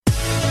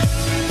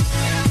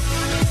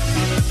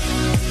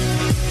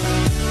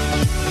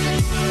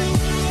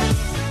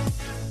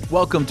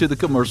Welcome to the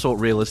Commercial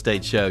Real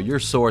Estate Show, your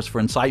source for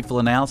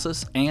insightful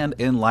analysis and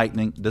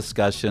enlightening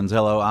discussions.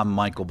 Hello, I'm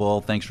Michael Bull.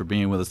 Thanks for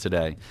being with us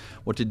today.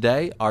 Well,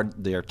 today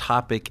their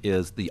topic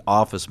is the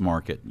office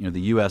market.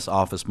 The U.S.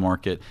 office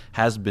market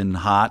has been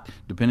hot.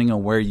 Depending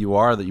on where you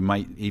are, that you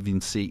might even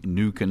see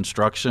new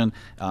construction.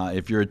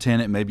 If you're a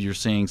tenant, maybe you're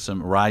seeing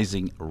some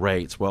rising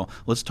rates. Well,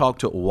 let's talk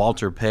to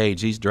Walter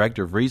Page. He's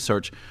Director of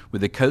Research with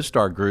the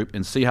CoStar Group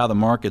and see how the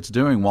market's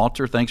doing.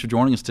 Walter, thanks for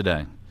joining us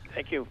today.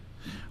 Thank you.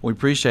 We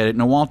appreciate it.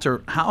 Now,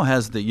 Walter, how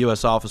has the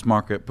U.S. office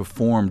market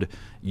performed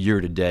year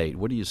to date?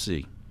 What do you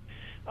see?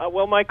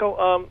 Well,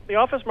 Michael, the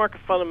office market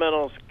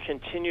fundamentals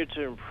continue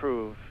to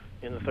improve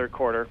in the third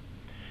quarter.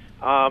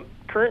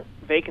 Current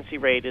vacancy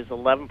rate is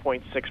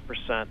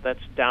 11.6%. That's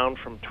down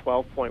from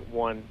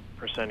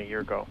 12.1% a year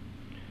ago.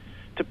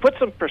 To put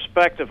some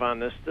perspective on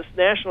this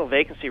national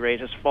vacancy rate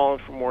has fallen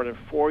for more than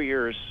 4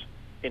 years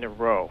in a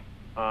row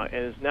and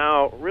is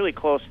now really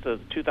close to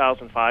the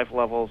 2005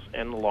 levels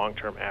and the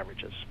long-term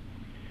averages.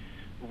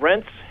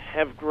 Rents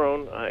have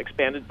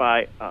expanded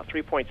by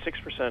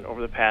 3.6%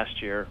 over the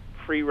past year.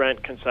 Free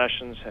rent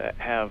concessions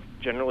have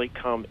generally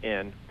come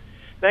in.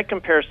 That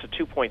compares to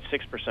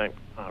 2.6%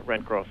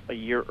 rent growth a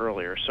year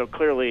earlier, so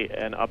clearly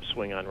an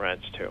upswing on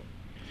rents too.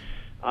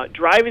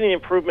 Driving the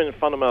improvement in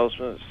fundamentals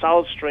was a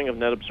solid string of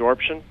net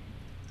absorption.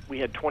 We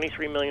had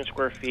 23 million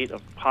square feet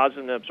of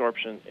positive net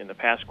absorption in the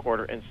past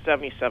quarter and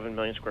 77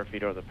 million square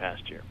feet over the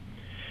past year.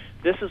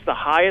 This is the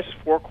highest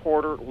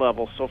four-quarter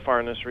level so far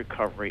in this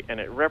recovery,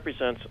 and it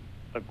represents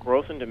a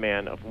growth in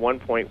demand of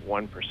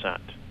 1.1%.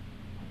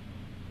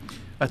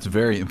 That's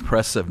very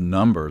impressive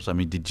numbers. I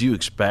mean, did you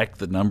expect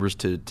the numbers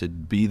to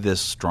be this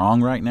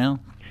strong right now?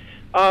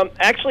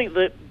 Actually,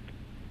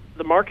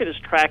 the market is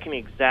tracking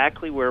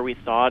exactly where we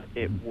thought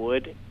it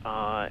would,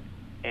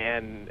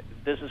 and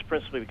this is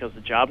principally because the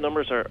job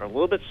numbers are a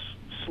little bit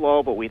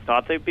slow, but we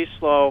thought they'd be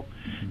slow,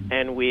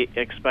 and we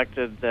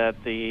expected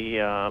that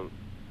the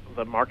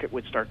market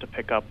would start to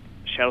pick up.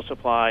 Shadow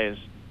supply is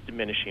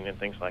diminishing and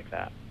things like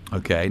that.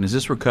 Okay, and is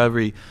this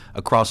recovery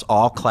across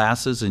all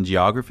classes and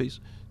geographies?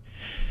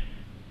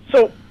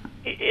 So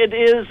it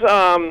is.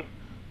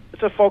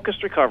 It's a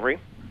focused recovery.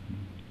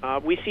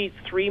 We see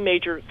three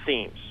major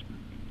themes.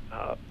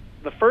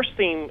 The first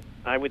theme,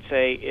 I would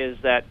say, is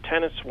that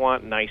tenants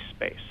want nice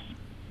space.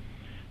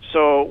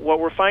 So what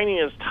we're finding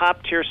is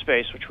top-tier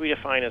space, which we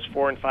define as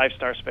 4- and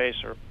 5-star space,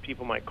 or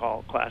people might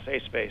call Class A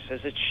space, has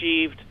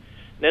achieved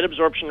net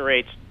absorption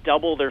rates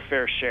double their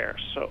fair share.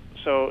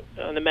 So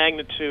on the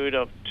magnitude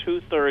of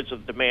 2/3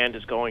 of demand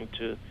is going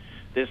to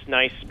this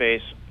nice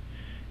space,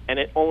 and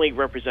it only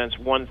represents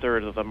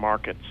 1/3 of the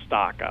market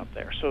stock out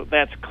there. So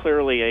that's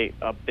clearly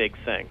a big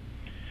thing.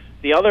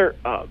 The other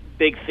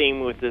big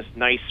theme with this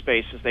nice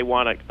space is they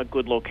want a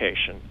good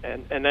location,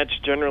 and that's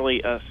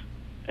generally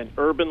an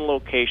urban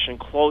location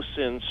close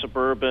in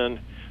suburban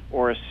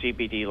or a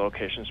CBD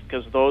locations,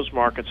 because those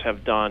markets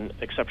have done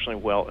exceptionally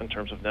well in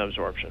terms of net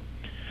absorption.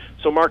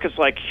 So markets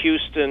like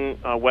Houston,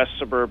 West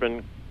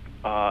Suburban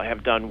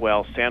have done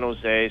well. San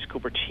Jose's,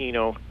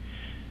 Cupertino,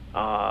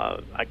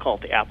 I call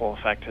it the Apple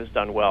effect, has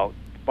done well.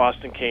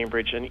 Boston,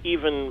 Cambridge, and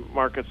even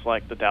markets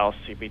like the Dallas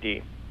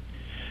CBD.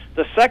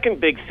 The second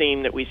big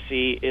theme that we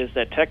see is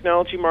that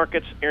technology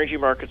markets, energy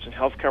markets, and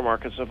healthcare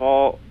markets are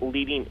all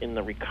leading in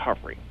the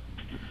recovery.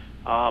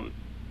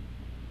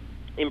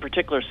 In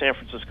particular, San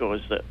Francisco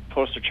is the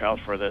poster child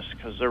for this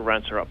because their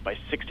rents are up by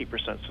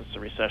 60% since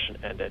the recession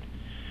ended.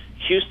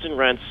 Houston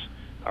rents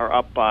are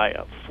up by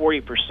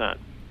 40%.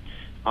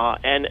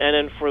 And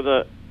then for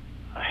the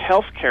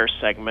healthcare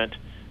segment,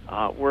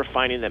 we're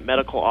finding that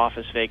medical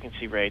office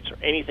vacancy rates or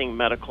anything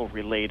medical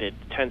related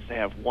tends to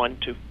have 1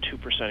 to 2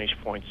 percentage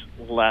points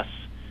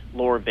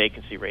lower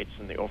vacancy rates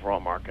than the overall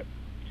market.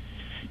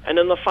 And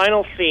then the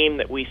final theme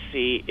that we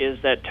see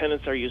is that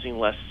tenants are using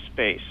less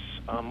space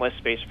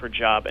per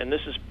job, and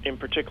this is in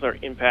particular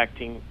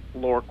impacting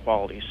lower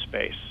quality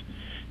space.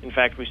 In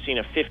fact, we've seen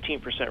a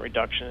 15%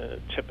 reduction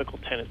in typical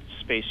tenant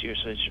space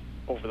usage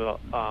over the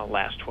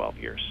last 12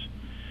 years.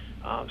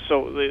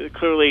 So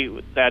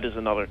clearly that is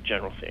another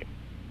general theme.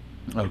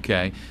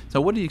 Okay.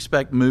 So what do you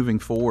expect moving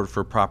forward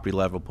for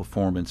property-level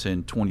performance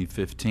in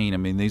 2015? I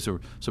mean, these are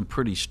some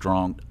pretty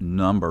strong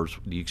numbers.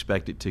 Do you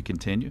expect it to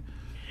continue?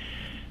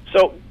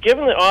 So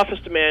given the office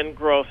demand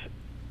growth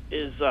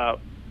is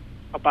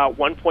about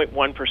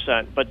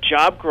 1.1%, but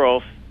job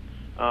growth,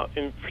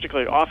 in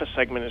particular the office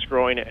segment, is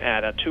growing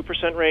at a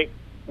 2% rate,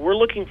 we're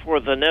looking for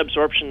the net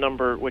absorption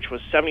number, which was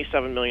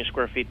 77 million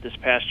square feet this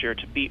past year,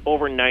 to be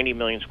over 90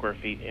 million square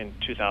feet in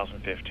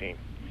 2015.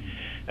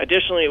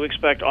 Additionally, we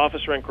expect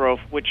office rent growth,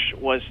 which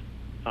was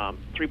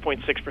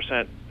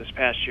 3.6% this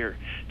past year,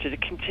 to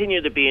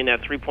continue to be in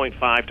that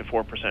 3.5 to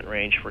 4%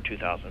 range for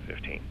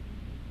 2015.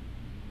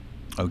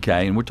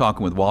 Okay, and we're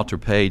talking with Walter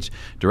Page,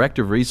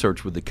 Director of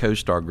Research with the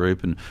CoStar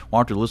Group. And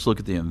Walter, let's look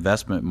at the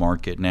investment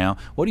market now.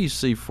 What do you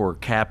see for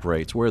cap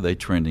rates? Where are they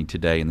trending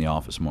today in the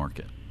office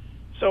market?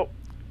 So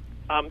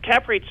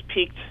cap rates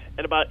peaked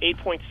at about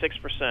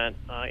 8.6%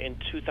 in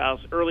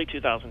early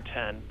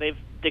 2010. They've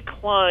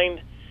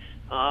declined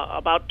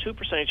about 2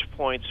 percentage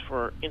points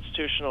for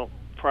institutional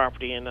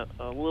property and a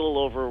little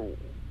over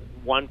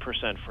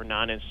 1% for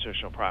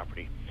non-institutional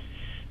property.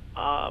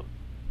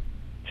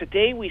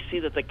 Today we see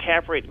that the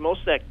cap rate,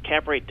 most of that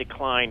cap rate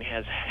decline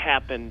has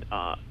happened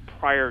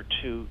prior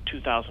to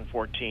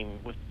 2014,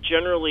 with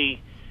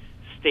generally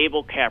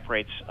stable cap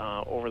rates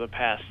over the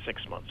past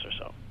 6 months or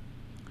so.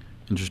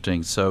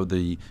 Interesting. So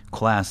the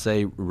Class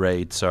A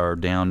rates are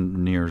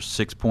down near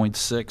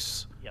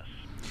 6.6. Yes.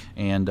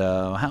 And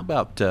how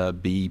about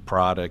B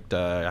product?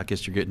 I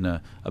guess you're getting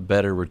a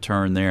better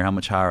return there. How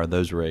much higher are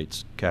those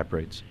rates, cap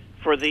rates?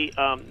 For the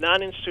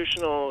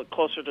non-institutional,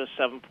 closer to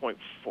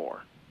 7.4.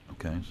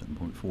 Okay,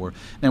 7.4.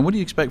 Now, what do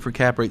you expect for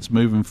cap rates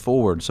moving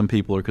forward? Some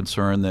people are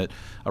concerned that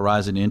a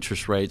rise in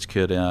interest rates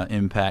could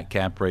impact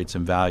cap rates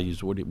and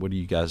values. What do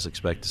you guys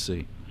expect to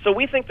see? So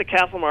we think the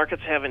capital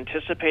markets have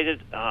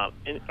anticipated a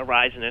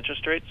rise in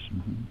interest rates.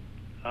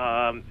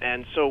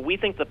 And so we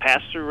think the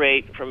pass-through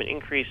rate from an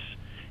increase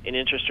in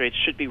interest rates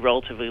should be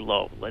relatively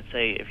low. Let's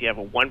say if you have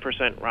a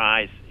 1%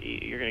 rise,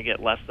 you're going to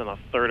get less than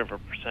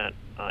 1/3%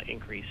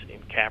 increase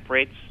in cap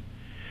rates.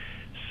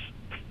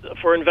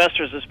 For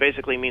investors, this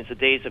basically means the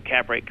days of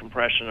cap rate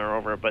compression are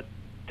over, but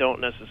don't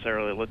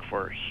necessarily look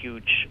for a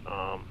huge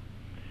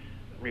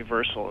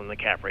reversal in the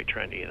cap rate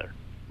trend either.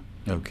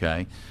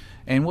 Okay.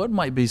 And what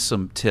might be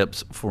some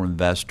tips for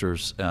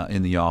investors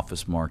in the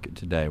office market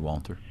today,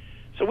 Walter?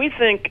 So we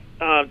think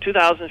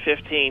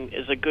 2015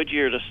 is a good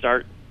year to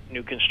start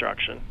new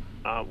construction.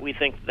 We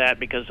think that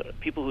because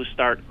people who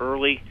start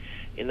early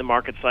in the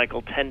market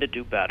cycle tend to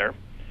do better.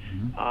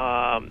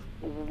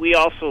 We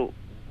also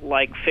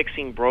like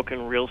fixing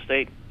broken real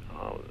estate.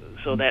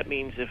 So that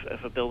means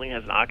if a building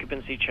has an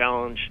occupancy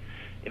challenge,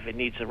 if it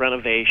needs a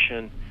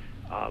renovation,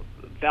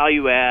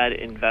 value-add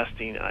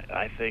investing,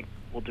 I think,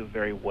 will do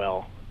very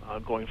well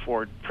going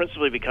forward,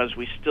 principally because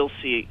we still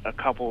see a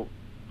couple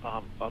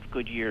of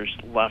good years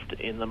left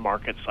in the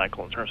market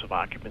cycle in terms of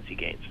occupancy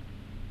gains.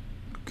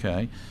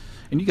 Okay.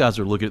 And you guys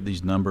are looking at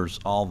these numbers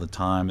all the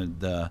time,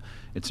 and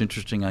it's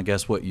interesting, I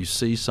guess, what you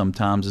see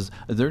sometimes. Is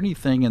there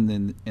anything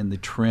in the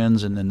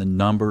trends and in the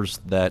numbers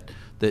that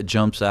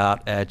jumps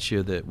out at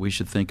you that we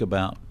should think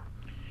about?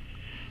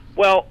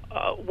 Well,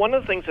 one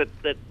of the things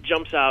that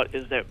jumps out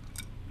is that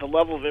the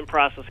level of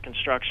in-process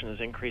construction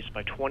has increased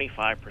by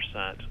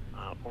 25%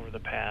 over the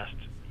past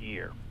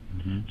year.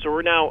 So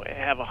we now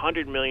have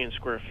 100 million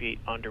square feet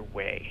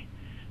underway.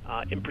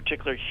 In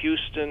particular,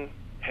 Houston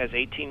has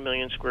 18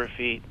 million square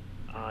feet.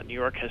 New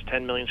York has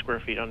 10 million square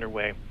feet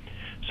underway.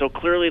 So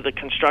clearly the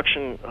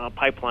construction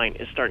pipeline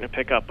is starting to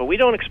pick up. But we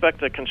don't expect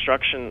the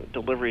construction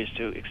deliveries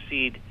to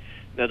exceed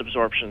net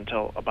absorption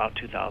until about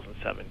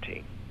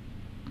 2017.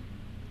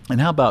 And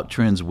how about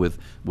trends with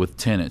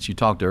tenants? You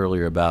talked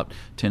earlier about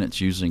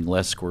tenants using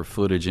less square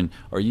footage. And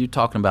are you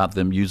talking about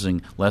them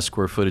using less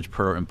square footage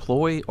per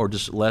employee or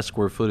just less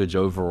square footage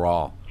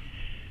overall?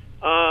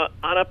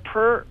 On a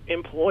per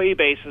employee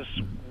basis,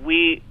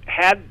 we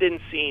had been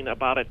seeing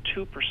about a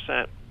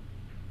 2%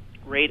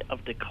 rate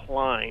of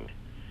decline.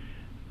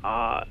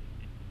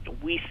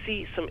 We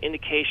see some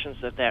indications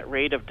that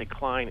rate of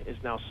decline is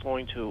now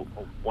slowing to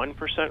a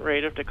 1%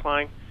 rate of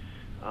decline,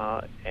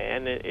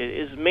 and it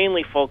is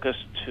mainly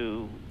focused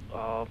to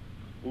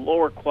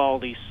lower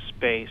quality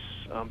space,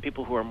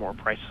 people who are more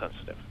price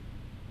sensitive.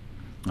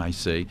 I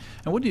see.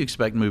 And what do you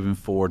expect moving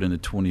forward into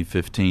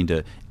 2015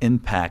 to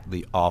impact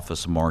the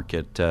office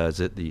market? Is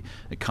it the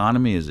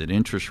economy, is it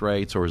interest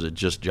rates, or is it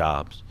just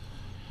jobs?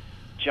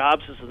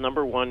 Jobs is the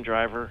number one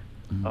driver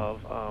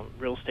of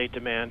real estate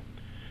demand.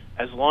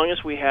 As long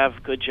as we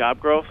have good job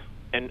growth,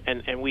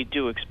 and we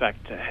do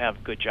expect to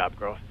have good job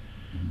growth,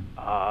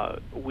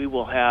 we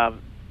will have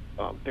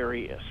a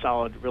very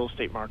solid real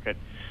estate market.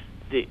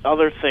 The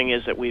other thing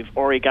is that we've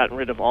already gotten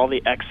rid of all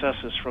the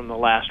excesses from the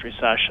last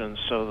recession,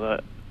 so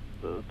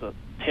the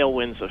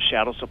tailwinds of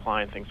shadow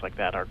supply and things like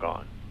that are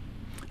gone.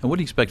 And what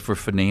do you expect for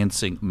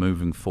financing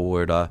moving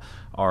forward?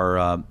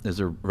 Is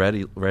there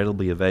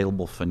readily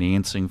available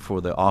financing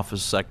for the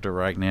office sector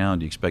right now?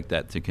 Do you expect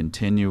that to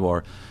continue,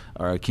 or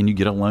can you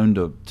get a loan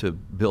to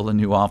build a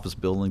new office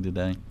building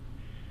today?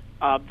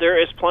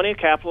 There is plenty of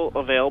capital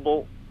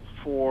available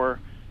for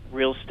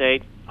real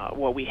estate.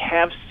 What we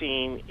have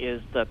seen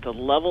is that the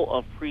level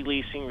of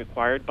pre-leasing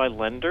required by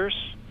lenders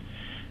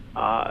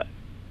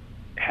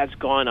has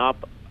gone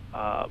up.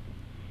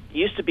 It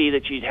used to be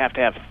that you'd have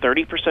to have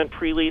 30%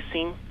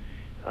 pre-leasing.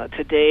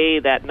 Today,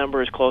 that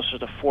number is closer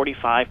to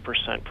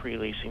 45%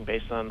 pre-leasing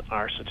based on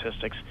our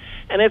statistics,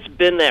 and it's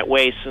been that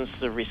way since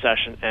the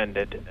recession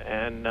ended.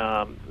 And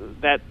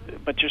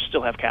but you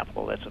still have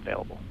capital that's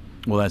available.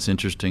 Well, that's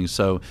interesting.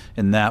 So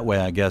in that way,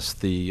 I guess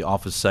the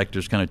office sector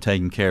is kind of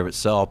taking care of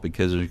itself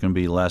because there's going to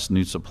be less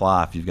new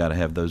supply if you've got to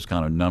have those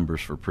kind of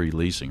numbers for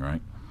pre-leasing,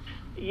 right?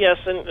 Yes,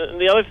 and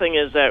the other thing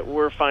is that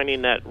we're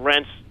finding that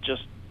rents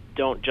just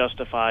don't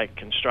justify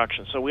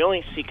construction. So we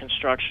only see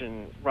construction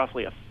in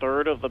roughly a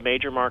third of the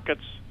major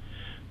markets.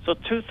 So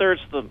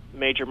 2/3 of the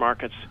major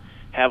markets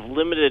have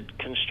limited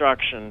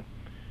construction,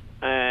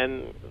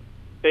 and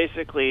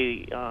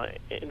basically,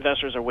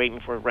 investors are waiting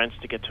for rents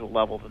to get to a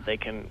level that they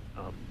can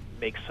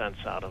make sense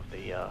out of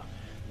the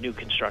new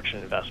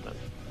construction investment.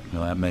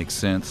 Well, that makes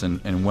sense,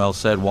 and well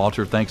said,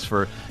 Walter. Thanks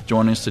for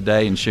joining us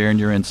today and sharing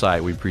your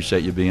insight. We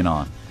appreciate you being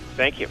on.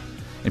 Thank you.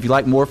 If you'd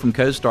like more from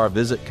CoStar,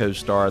 visit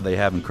CoStar. They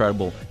have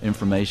incredible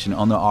information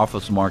on the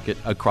office market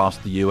across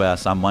the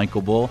U.S. I'm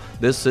Michael Bull.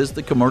 This is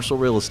the Commercial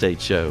Real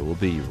Estate Show. We'll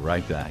be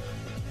right back.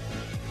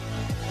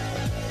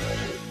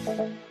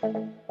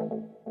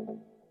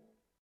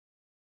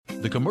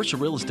 The Commercial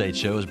Real Estate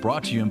Show is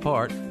brought to you in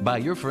part by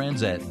your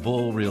friends at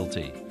Bull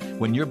Realty.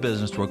 When your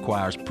business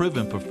requires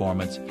proven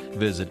performance,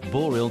 visit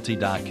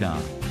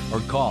bullrealty.com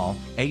or call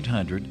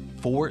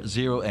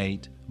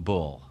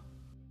 800-408-BULL.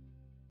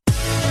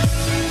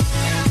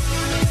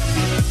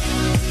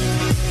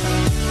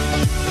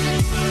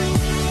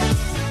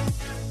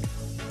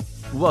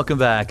 Welcome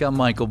back. I'm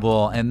Michael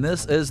Bull, and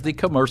this is the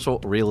Commercial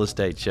Real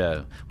Estate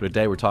Show.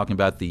 Today we're talking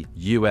about the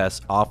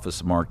U.S.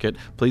 office market.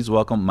 Please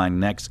welcome my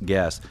next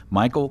guest,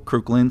 Michael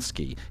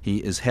Kruklinski. He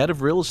is head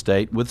of real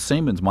estate with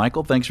Siemens.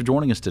 Michael, thanks for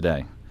joining us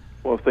today.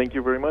 Well, thank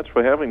you very much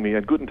for having me,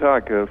 and guten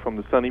Tag from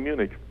the sunny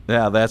Munich.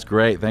 Yeah, that's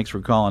great. Thanks for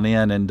calling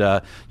in. And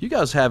you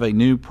guys have a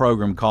new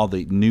program called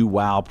the New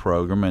Wow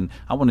program, and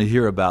I want to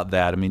hear about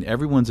that. I mean,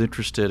 everyone's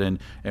interested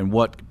in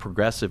what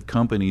progressive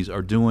companies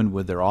are doing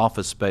with their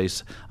office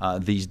space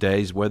these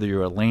days, whether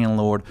you're a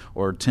landlord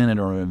or a tenant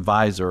or an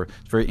advisor.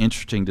 It's very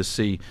interesting to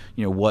see,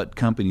 what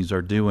companies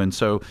are doing.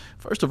 So,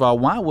 first of all,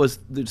 why was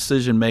the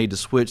decision made to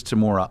switch to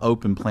more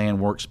open plan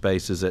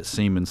workspaces at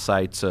Siemens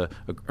sites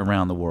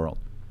around the world?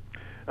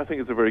 I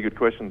think it's a very good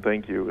question.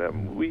 Thank you.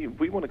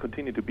 We want to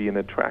continue to be an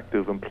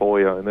attractive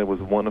employer, and that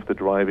was one of the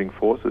driving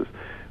forces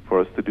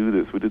for us to do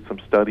this. We did some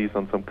studies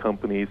on some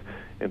companies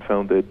and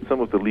found that some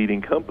of the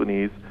leading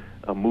companies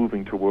are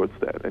moving towards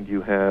that. And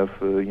you have,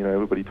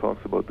 everybody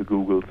talks about the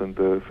Googles and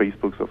the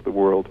Facebooks of the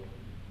world.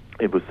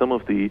 It was some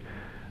of the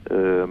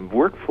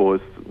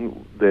workforce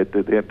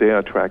that they are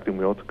attracting.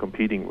 We're also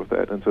competing with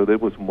that. And so that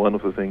was one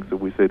of the things that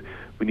we said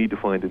we need to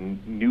find a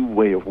new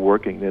way of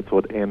working. That's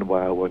what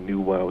NWOW or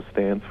New Wow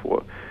stands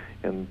for.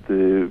 And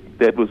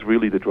that was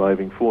really the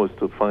driving force,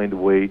 to find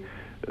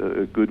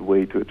a good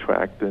way to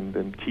attract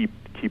and keep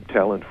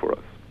talent for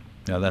us.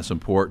 Yeah, that's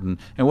important.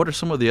 And what are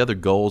some of the other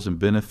goals and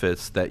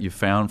benefits that you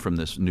found from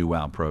this New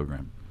Wow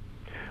program?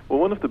 Well,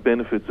 one of the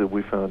benefits that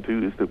we found,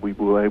 too, is that we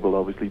were able,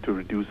 obviously, to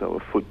reduce our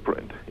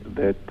footprint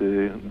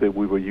that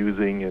we were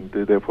using, and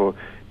therefore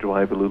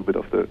drive a little bit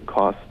of the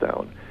costs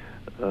down.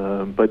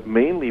 But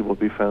mainly what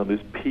we found is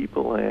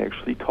people are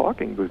actually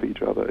talking with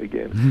each other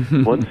again.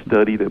 One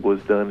study that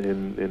was done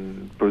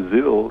in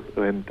Brazil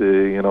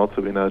and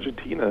also in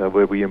Argentina,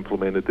 where we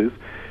implemented this,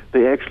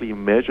 they actually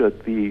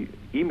measured the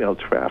email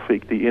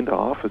traffic, the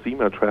inter-office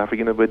email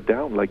traffic, and it went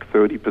down like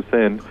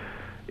 30%.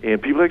 And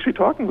people are actually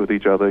talking with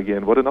each other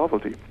again. What a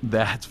novelty.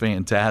 That's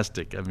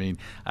fantastic. I mean,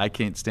 I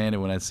can't stand it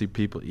when I see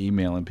people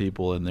emailing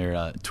people and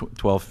they're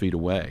 12 feet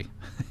away.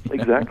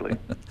 Exactly.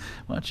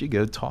 Why don't you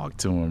go talk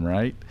to them,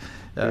 right?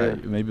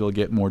 Maybe we'll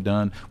get more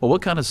done. Well,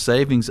 what kind of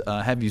savings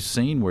have you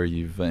seen where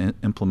you've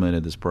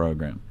implemented this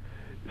program?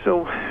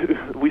 So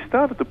we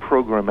started the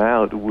program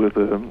out with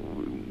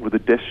a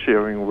desk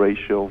sharing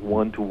ratio of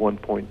 1 to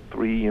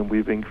 1.3, and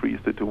we've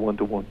increased it to 1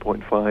 to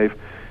 1.5.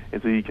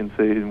 And so you can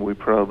say we're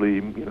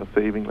probably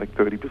saving like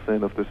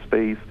 30% of the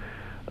space.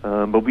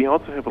 But we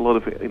also have a lot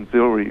of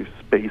ancillary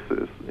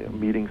spaces,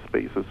 meeting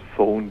spaces,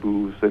 phone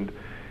booths, and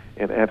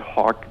ad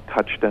hoc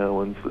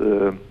touchdowns.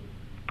 So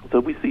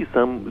we see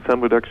some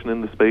reduction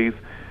in the space.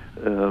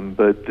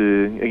 But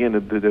again,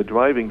 the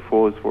driving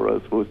force for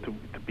us was to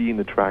be an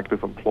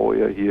attractive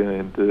employer here,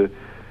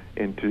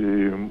 and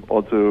to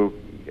also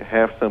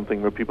have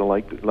something where people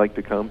like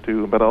to come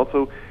to, but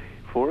also.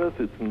 For us,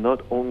 it's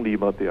not only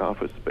about the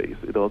office space.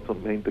 It also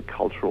meant the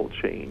cultural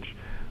change.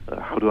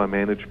 How do I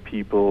manage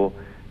people?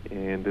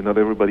 And not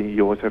everybody,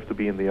 you always have to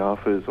be in the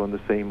office or in the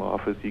same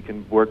office. You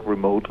can work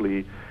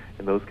remotely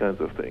and those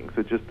kinds of things.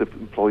 So just the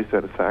employee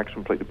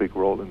satisfaction played a big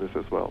role in this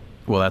as well.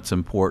 Well, that's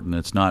important.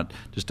 It's not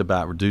just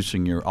about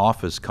reducing your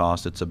office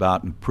costs. It's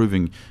about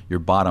improving your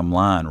bottom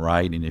line,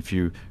 right? And if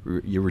you're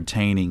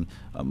retaining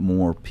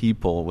more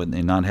people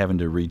and not having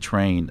to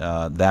retrain,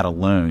 that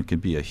alone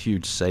could be a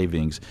huge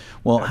savings.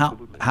 Well,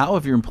 how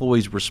have your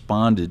employees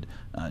responded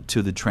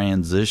to the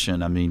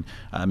transition?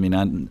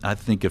 I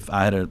think if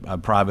I had a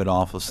private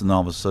office and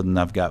all of a sudden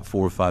I've got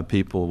 4 or 5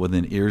 people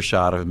within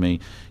earshot of me,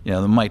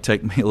 it might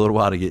take me a little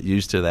while to get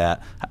used to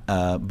that.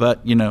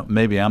 But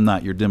maybe I'm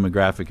not your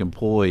demographic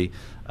employee.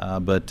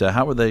 But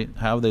how are they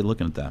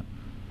looking at that?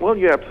 Well,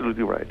 you're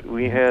absolutely right.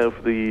 We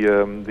have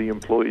the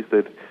employees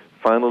that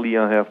finally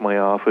I have my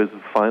office,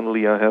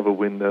 finally I have a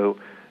window,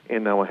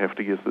 and now I have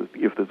to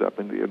give this up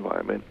in the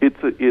environment.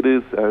 It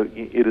is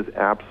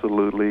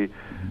absolutely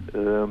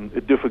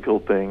a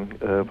difficult thing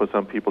for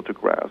some people to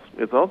grasp.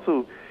 It's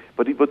also,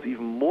 but what's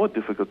even more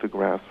difficult to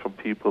grasp for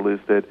people is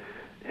that,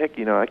 heck,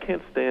 I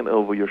can't stand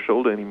over your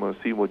shoulder anymore and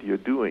see what you're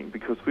doing,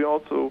 because we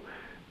also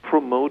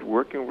promote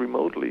working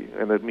remotely,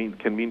 and that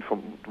can mean from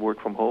work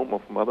from home or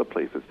from other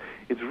places.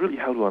 It's really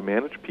how do I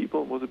manage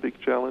people was a big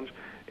challenge,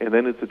 and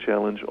then it's a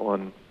challenge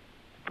on,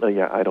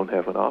 I don't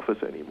have an office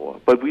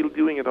anymore. But we're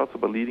doing it also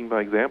by leading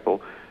by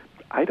example.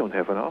 I don't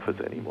have an office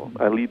anymore.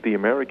 I lead the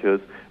Americas,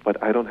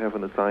 but I don't have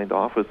an assigned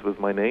office with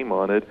my name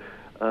on it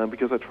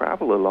because I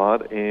travel a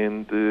lot,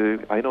 and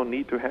I don't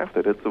need to have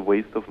that. It's a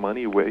waste of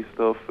money, waste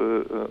of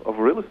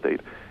real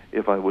estate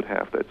if I would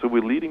have that. So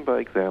we're leading by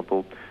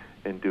example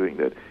and doing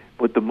that.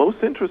 But the most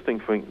interesting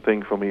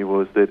thing for me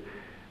was that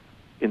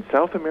in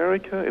South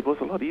America, it was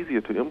a lot easier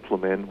to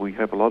implement. We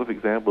have a lot of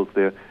examples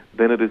there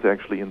than it is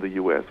actually in the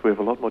U.S. We have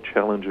a lot more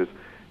challenges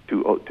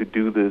to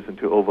do this and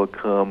to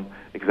overcome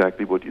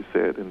exactly what you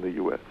said in the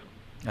U.S.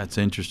 That's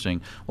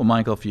interesting. Well,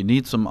 Michael, if you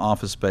need some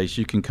office space,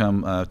 you can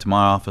come to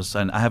my office,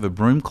 and I have a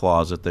broom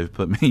closet they've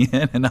put me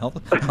in, and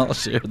I'll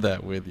share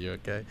that with you,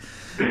 okay?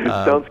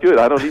 Sounds good.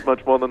 I don't need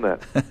much more than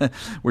that.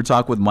 We're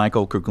talking with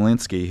Michael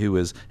Kuklinski, who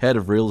is head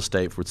of real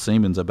estate for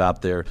Siemens,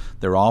 about their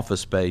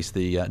office space,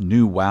 the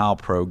new WOW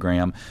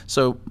program.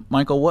 So,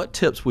 Michael, what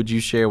tips would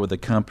you share with a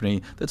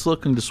company that's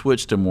looking to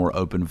switch to more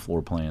open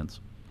floor plans?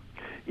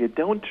 You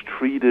don't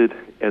treat it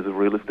as a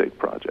real estate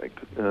project.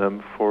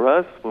 For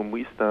us, when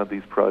we start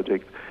these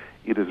projects,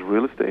 it is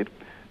real estate,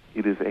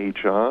 it is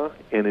HR,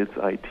 and it's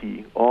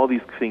IT. All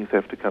these things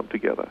have to come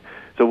together.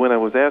 So when I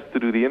was asked to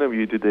do the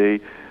interview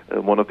today,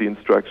 one of the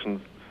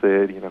instructions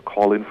said,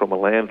 call in from a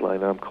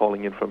landline. I'm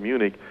calling in from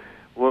Munich.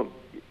 Well,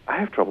 I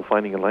have trouble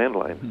finding a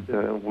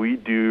landline. We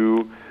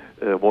do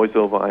voice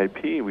over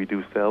IP, we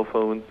do cell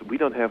phones. We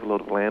don't have a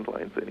lot of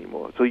landlines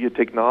anymore. So your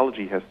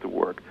technology has to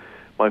work.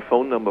 My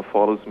phone number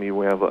follows me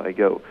wherever I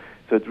go.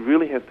 So it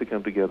really has to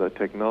come together,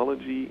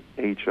 technology,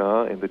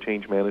 HR, and the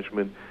change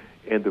management,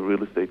 and the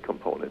real estate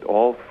component.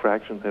 All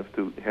fractions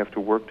have to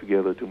work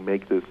together to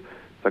make this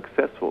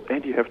successful,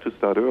 and you have to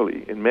start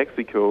early. In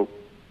Mexico,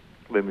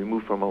 when we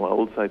moved from our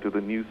old site to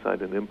the new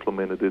site and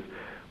implemented this,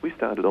 we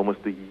started almost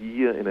a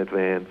year in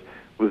advance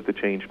with the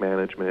change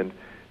management,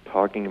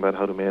 talking about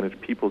how to manage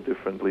people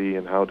differently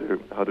and how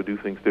to do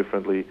things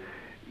differently.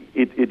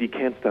 You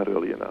can't start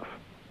early enough.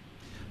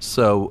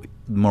 So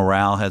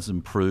morale has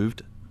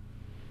improved?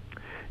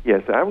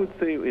 Yes, I would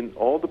say in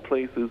all the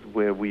places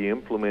where we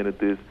implemented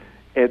this,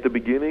 at the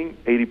beginning,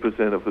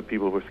 80% of the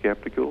people were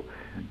skeptical,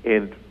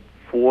 and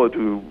 4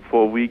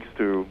 weeks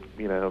to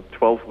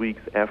 12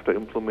 weeks after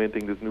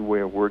implementing this new way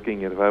of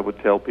working, and if I would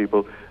tell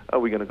people,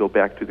 we're going to go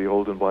back to the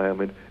old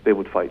environment, they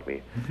would fight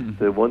me.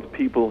 So once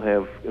people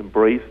have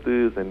embraced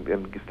this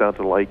and start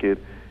to like it,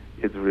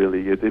 it's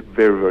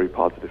very, very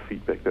positive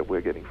feedback that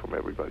we're getting from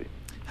everybody.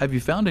 Have you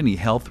found any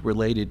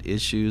health-related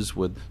issues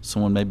with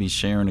someone maybe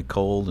sharing a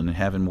cold and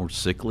having more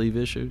sick leave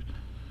issues?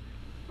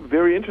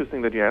 Very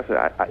interesting that you asked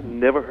that. I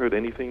never heard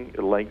anything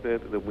like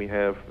that we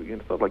have.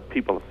 It's not like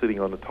people are sitting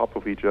on the top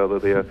of each other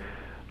there.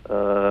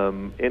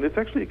 And it's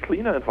actually a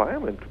cleaner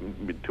environment,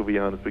 to be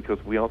honest,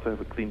 because we also have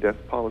a clean desk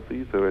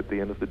policy. So at the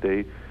end of the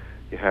day,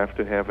 you have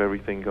to have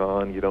everything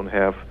gone. You don't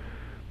have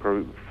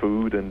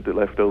food and the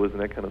leftovers and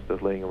that kind of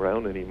stuff laying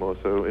around anymore.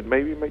 So it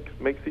maybe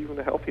makes even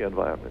a healthier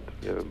environment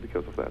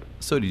because of that.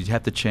 So did you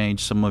have to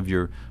change some of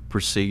your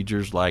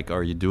procedures? Like,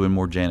 are you doing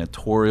more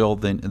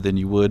janitorial than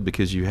you would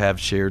because you have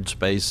shared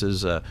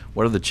spaces?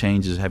 What are the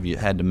changes have you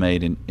had to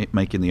make in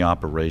making the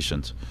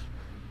operations?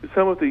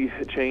 Some of the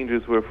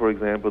changes were, for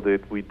example,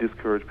 that we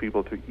discourage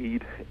people to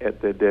eat at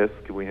their desk.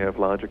 We have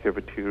larger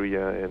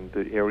cafeteria and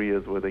the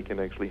areas where they can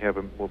actually have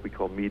what we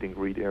call meet and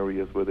greet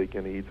areas where they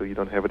can eat, so you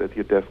don't have it at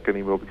your desk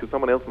anymore because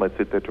someone else might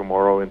sit there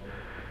tomorrow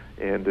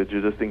and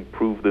just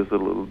improve this a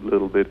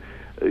little bit.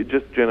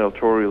 Just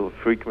janitorial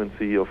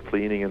frequency of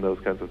cleaning and those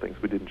kinds of things.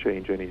 We didn't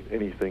change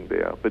anything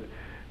there. But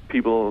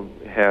people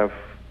have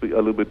a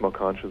little bit more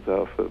conscious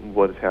of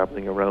what is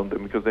happening around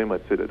them because they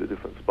might sit at a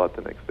different spot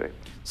the next day.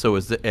 So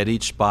at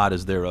each spot,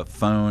 is there a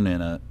phone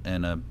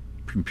and a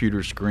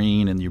computer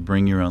screen, and you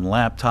bring your own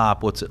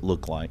laptop? What's it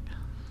look like?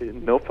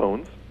 No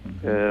phones,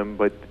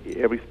 but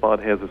every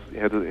spot has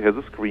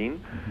a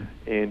screen,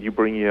 and you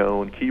bring your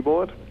own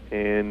keyboard,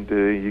 and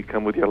you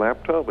come with your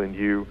laptop, and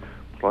you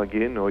plug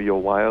in or your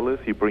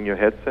wireless. You bring your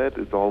headset.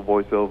 It's all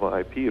voice over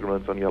IP. It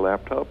runs on your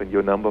laptop, and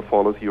your number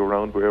follows you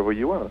around wherever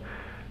you are.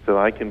 So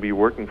I can be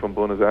working from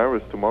Buenos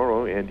Aires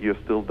tomorrow, and you're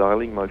still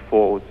dialing my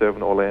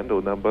 407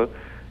 Orlando number,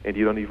 and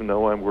you don't even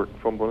know I'm working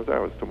from Buenos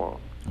Aires tomorrow.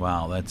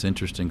 Wow, that's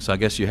interesting. So I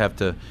guess you have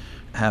to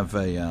have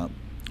a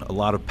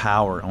lot of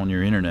power on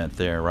your internet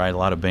there, right? A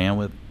lot of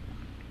bandwidth.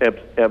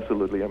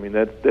 Absolutely. I mean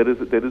that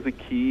is a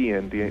key,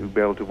 and to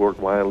be able to work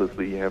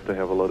wirelessly, you have to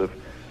have a lot of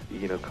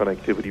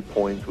connectivity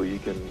points where you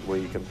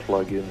can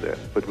plug in there.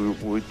 But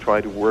we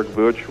try to work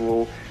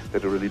virtual.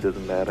 That it really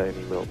doesn't matter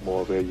anymore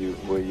where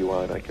you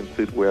are, and I can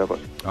sit wherever.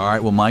 All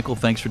right. Well, Michael,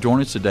 thanks for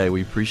joining us today.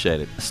 We appreciate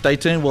it. Stay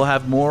tuned. We'll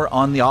have more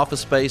on the office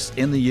space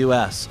in the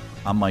U.S.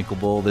 I'm Michael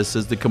Bull. This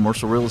is the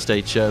Commercial Real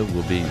Estate Show.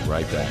 We'll be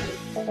right back.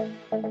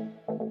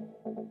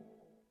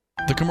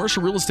 The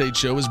Commercial Real Estate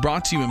Show is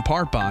brought to you in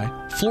part by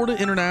Florida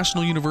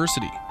International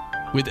University.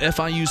 With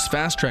FIU's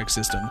Fast Track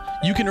system,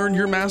 you can earn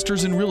your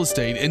master's in real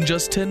estate in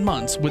just 10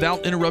 months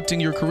without interrupting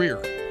your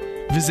career.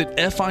 Visit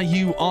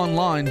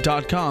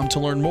FIUonline.com to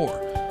learn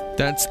more.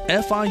 That's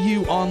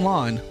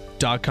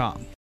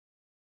FIUonline.com.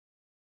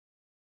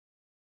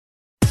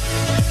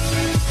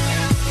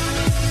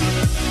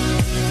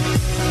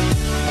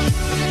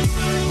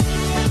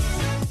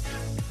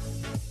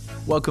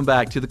 Welcome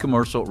back to the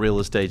Commercial Real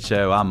Estate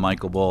Show. I'm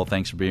Michael Bull.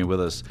 Thanks for being with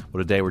us.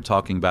 Well, today we're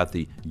talking about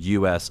the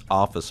U.S.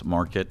 office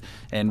market.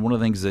 And one of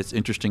the things that's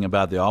interesting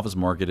about the office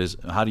market is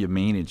how do you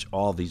manage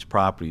all these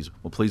properties?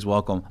 Well, please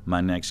welcome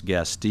my next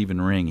guest, Stephen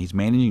Ring. He's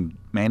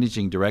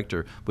managing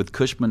director with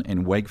Cushman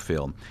 &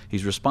 Wakefield.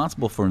 He's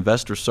responsible for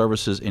investor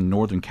services in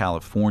Northern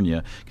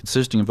California,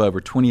 consisting of over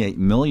 28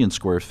 million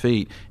square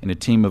feet and a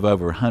team of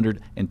over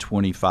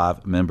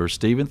 125 members.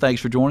 Stephen,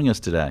 thanks for joining us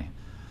today.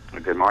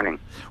 Good morning.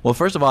 Well,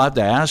 first of all, I have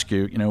to ask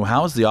you,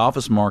 how is the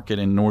office market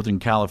in Northern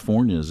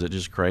California? Is it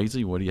just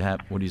crazy? What do you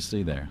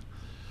see there?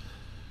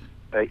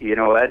 You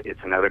know what?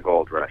 It's another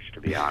gold rush, to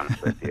be honest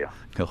with you.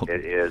 Gold.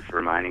 It is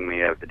reminding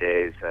me of the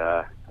days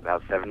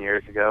about 7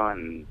 years ago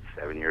and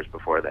 7 years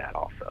before that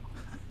also.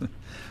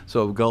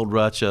 So a gold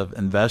rush of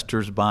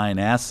investors buying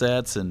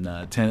assets and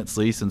tenants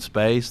leasing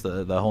space,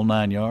 the whole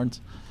 9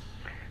 yards?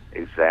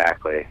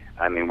 Exactly.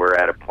 I mean, we're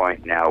at a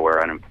point now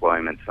where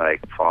unemployment's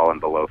fallen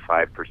below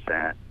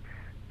 5%.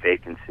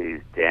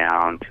 Vacancies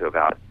down to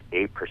about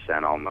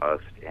 8%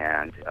 almost,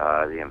 and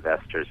the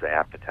investors'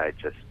 appetite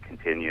just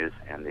continues,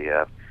 and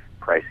the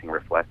pricing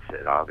reflects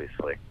it,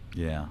 obviously.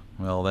 Yeah,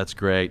 well, that's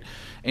great.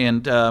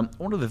 And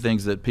one of the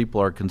things that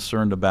people are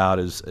concerned about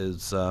is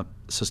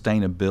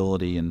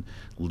sustainability and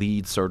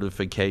LEED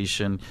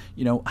certification.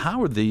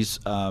 How are these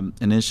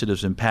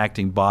initiatives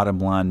impacting bottom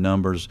line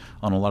numbers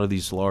on a lot of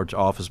these large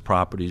office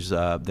properties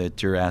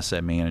that you're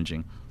asset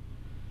managing?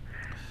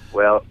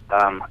 Well,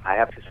 I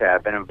have to say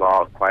I've been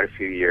involved quite a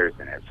few years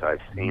in it, so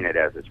I've seen it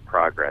as it's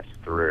progressed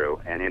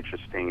through. And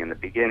interesting, in the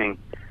beginning,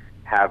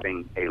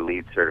 having a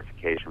LEED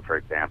certification, for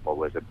example,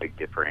 was a big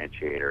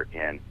differentiator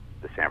in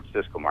the San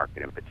Francisco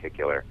market in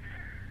particular,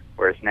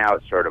 whereas now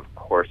it's sort of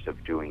course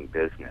of doing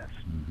business.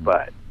 Mm-hmm.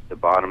 But the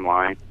bottom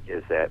line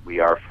is that we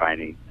are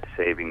finding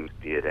savings,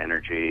 be it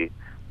energy,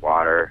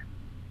 water,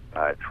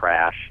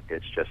 trash.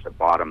 It's just a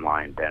bottom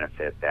line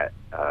benefit that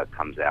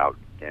comes out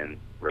and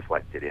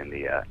reflected in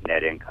the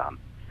net income.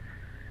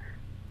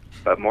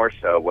 But more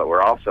so, what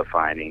we're also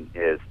finding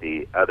is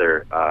the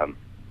other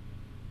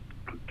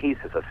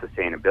pieces of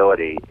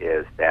sustainability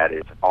is that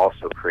it's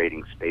also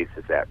creating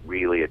spaces that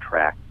really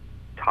attract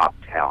top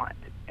talent.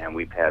 And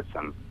we've had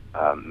some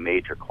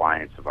major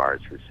clients of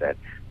ours who said,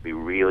 we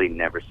really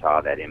never saw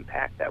that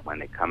impact, that when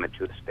they come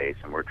into a space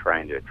and we're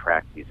trying to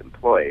attract these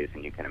employees,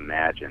 and you can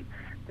imagine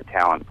the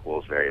talent pool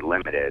is very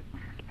limited,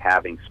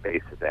 having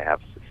spaces that have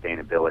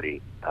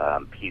sustainability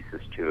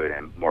pieces to it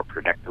and more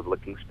productive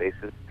looking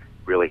spaces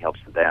really helps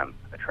them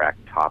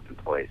attract top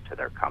employees to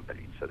their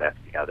company. So that's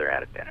the other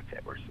added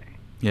benefit we're seeing.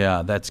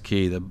 Yeah, that's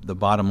key. The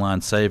bottom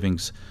line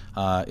savings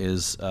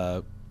is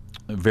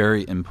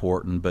very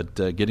important, but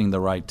getting the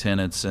right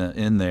tenants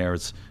in there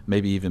is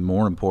maybe even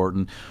more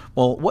important.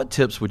 Well, what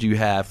tips would you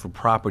have for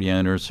property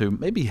owners who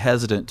may be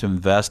hesitant to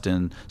invest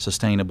in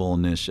sustainable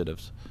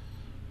initiatives?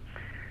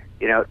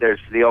 There's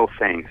the old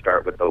saying,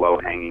 start with the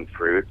low-hanging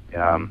fruit,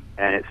 and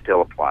it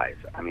still applies.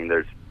 I mean,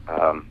 there's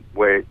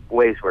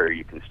ways where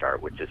you can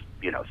start with just,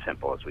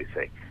 simple, as we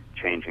say,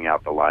 changing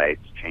out the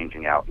lights,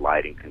 changing out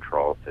lighting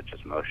controls, such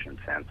as motion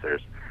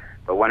sensors.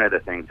 But one of the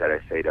things that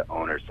I say to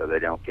owners so they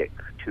don't get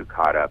too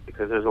caught up,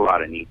 because there's a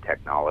lot of neat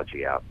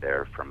technology out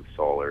there from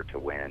solar to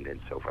wind and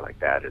so forth like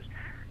that, is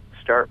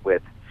start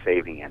with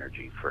saving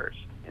energy first.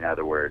 In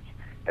other words,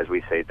 as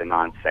we say, the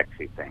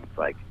non-sexy things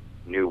like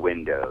new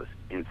windows,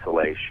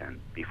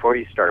 insulation. Before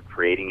you start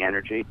creating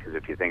energy, because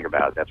if you think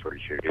about it, that's what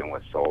you're doing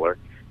with solar,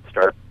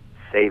 start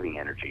saving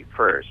energy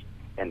first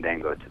and then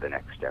go to the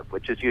next step,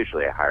 which is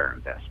usually a higher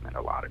investment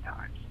a lot of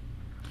times.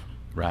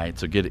 Right,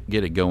 so get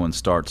it going,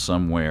 start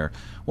somewhere.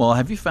 Well,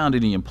 have you found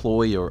any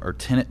employee or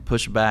tenant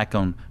pushback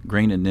on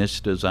green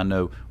initiatives? I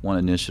know one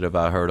initiative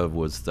I heard of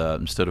was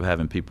instead of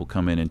having people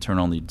come in and turn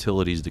on the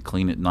utilities to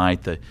clean at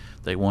night,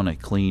 they want to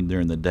clean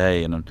during the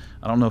day. And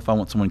I don't know if I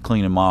want someone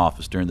cleaning my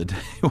office during the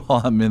day while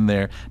I'm in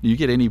there. Do you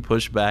get any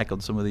pushback on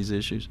some of these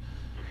issues?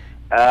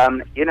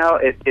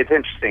 It's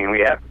interesting. We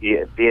have,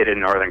 be it in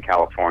Northern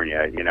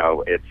California,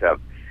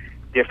 it's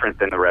different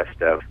than the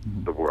rest of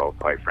the world,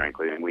 quite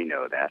frankly, and we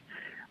know that.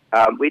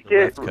 We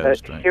did,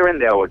 here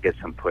and there we'll get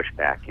some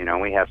pushback.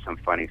 We have some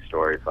funny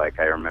stories. Like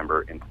I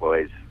remember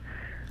employees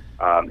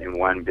in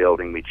one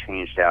building, we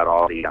changed out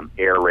all the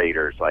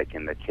aerators, like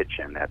in the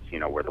kitchen. That's,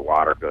 where the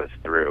water goes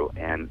through.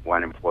 And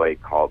one employee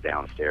called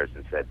downstairs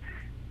and said,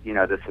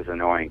 this is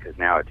annoying because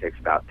now it takes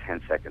about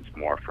 10 seconds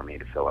more for me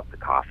to fill up the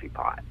coffee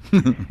pot.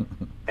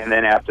 And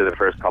then after the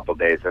first couple of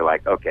days, they're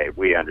like, okay,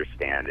 we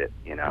understand it,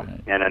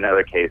 Right. And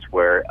another case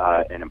where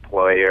an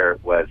employer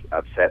was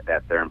upset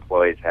that their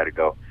employees had to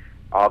go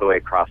all the way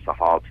across the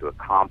hall to a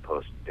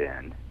compost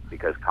bin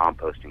because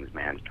composting is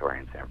mandatory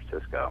in San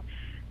Francisco.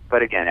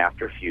 But again,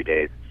 after a few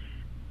days,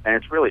 And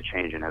it's really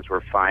changing as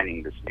we're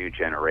finding this new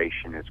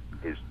generation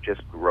is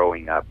just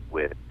growing up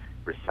with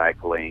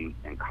recycling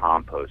and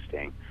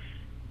composting.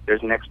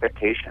 There's an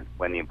expectation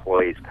when the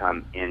employees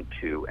come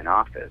into an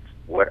office.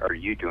 What are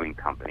you doing,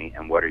 company,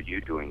 and what are you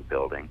doing,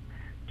 building,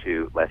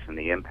 to lessen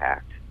the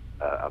impact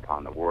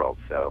upon the world?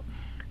 So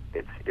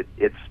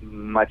it's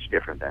much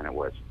different than it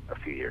was a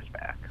few years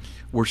back.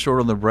 We're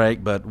short on the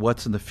break, but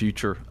what's in the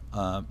future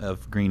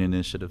of green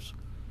initiatives?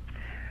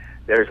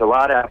 There's a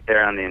lot out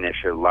there on the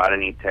initiative, a lot of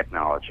neat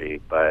technology,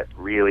 but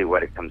really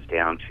what it comes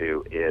down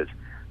to is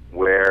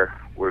where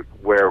we're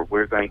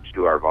going to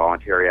do our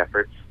voluntary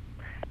efforts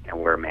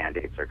and where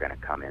mandates are going to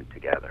come in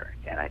together.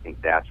 And I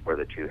think that's where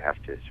the two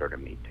have to sort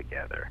of meet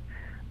together.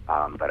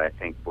 But I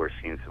think we're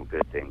seeing some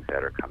good things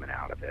that are coming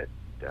out of it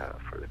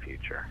for the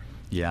future.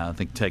 Yeah, I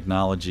think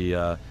technology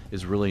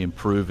is really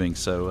improving,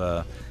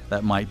 so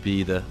that might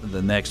be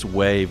the next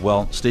wave.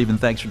 Well, Stephen,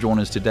 thanks for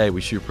joining us today.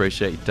 We sure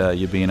appreciate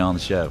you being on the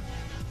show.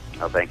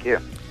 Oh, thank you.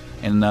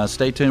 And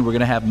stay tuned. We're going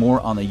to have more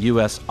on the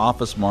U.S.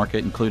 office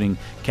market, including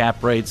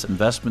cap rates,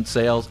 investment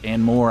sales,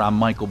 and more. I'm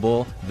Michael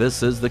Bull.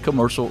 This is the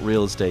Commercial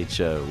Real Estate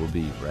Show. We'll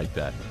be right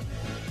back.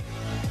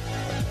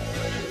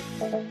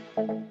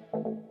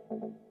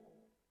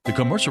 The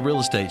Commercial Real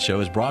Estate Show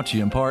is brought to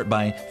you in part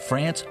by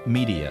France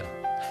Media.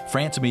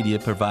 France Media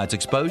provides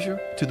exposure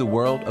to the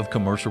world of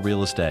commercial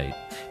real estate.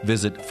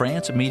 Visit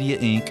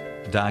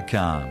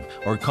francemediainc.com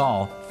or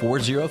call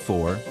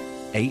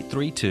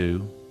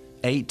 404-832-8262.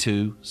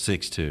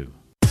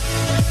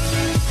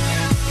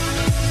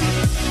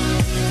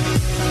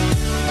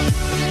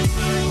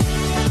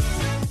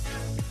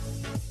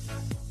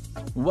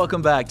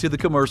 Welcome back to the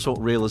Commercial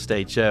Real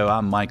Estate Show.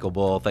 I'm Michael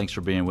Bull. Thanks for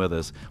being with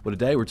us. Well,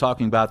 today we're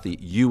talking about the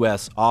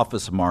U.S.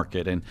 office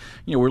market, and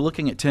we're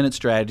looking at tenant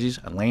strategies,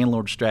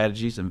 landlord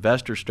strategies,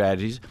 investor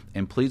strategies.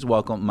 And please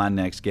welcome my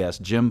next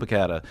guest, Jim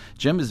Paquetta.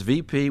 Jim is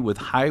VP with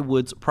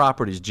Highwoods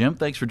Properties. Jim,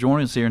 thanks for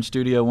joining us here in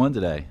Studio One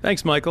today.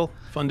 Thanks, Michael.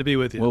 Fun to be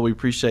with you. Well, we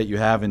appreciate you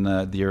having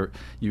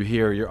you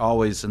here. You're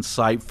always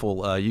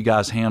insightful. You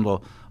guys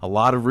handle a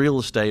lot of real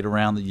estate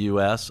around the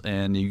U.S.,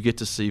 and you get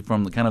to see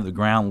from the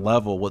ground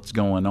level what's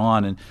going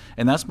on.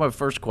 And that's my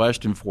first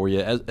question for you.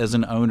 As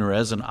an owner,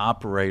 as an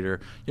operator,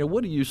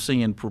 what are you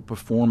seeing for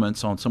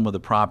performance on some of the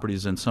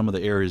properties in some of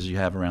the areas you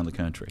have around the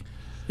country?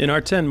 In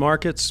our 10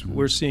 markets,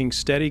 we're seeing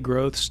steady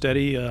growth,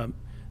 steady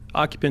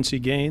occupancy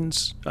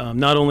gains,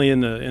 not only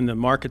in the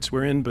markets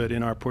we're in, but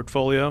in our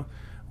portfolio.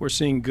 We're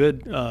seeing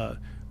good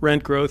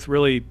rent growth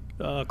really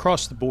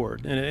across the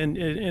board. And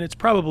it's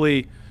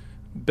probably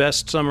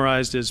best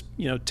summarized as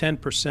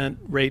 10%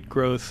 rate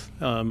growth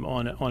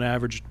on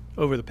average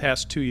over the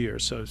past 2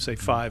 years, so say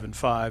 5 and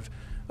 5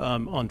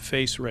 on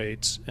face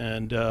rates,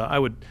 and I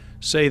would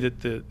say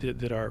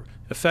that our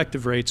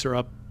effective rates are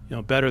up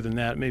better than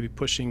that, maybe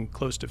pushing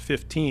close to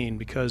 15,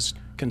 because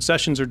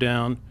concessions are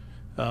down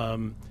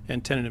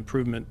and tenant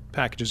improvement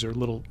packages are a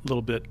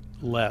little bit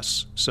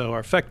less. So our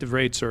effective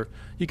rates are,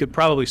 you could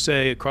probably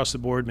say across the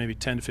board, maybe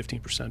 10 to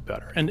 15%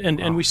 better,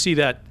 and we see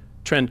that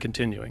trend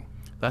continuing.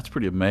 That's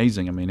pretty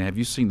amazing. I mean, have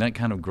you seen that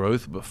kind of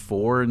growth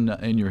before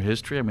in your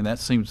history? I mean, that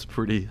seems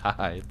pretty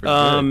high.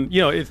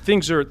 If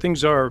things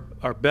are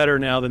better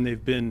now than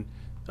they've been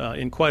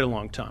in quite a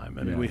long time.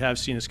 I mean, we have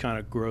seen this kind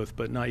of growth,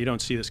 but you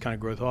don't see this kind of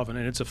growth often.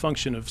 And it's a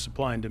function of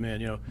supply and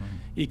demand.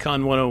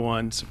 Econ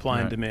 101, supply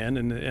and demand,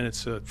 and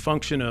it's a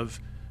function of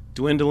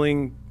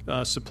dwindling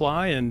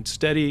supply and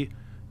steady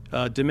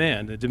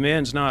demand. The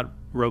demand's not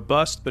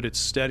robust, but it's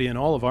steady in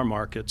all of our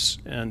markets.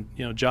 And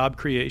job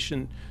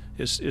creation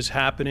is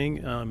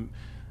happening.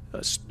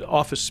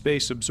 Office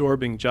space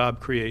absorbing job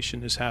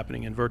creation is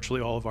happening in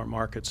virtually all of our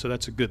markets, so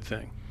that's a good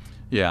thing.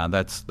 Yeah,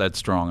 that's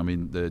strong. I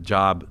mean,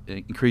 the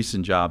increase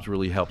in jobs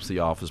really helps the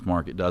office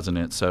market, doesn't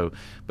it? So,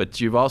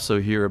 but you've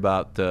also hear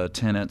about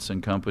tenants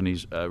and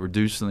companies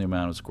reducing the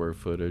amount of square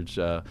footage.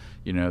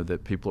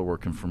 That people are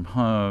working from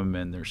home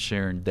and they're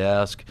sharing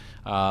desk.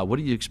 What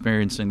are you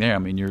experiencing there? I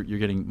mean, you're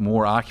getting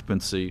more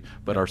occupancy,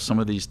 but are some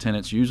of these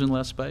tenants using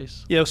less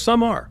space? Yeah,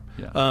 some are.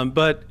 Yeah.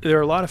 But there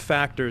are a lot of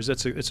factors.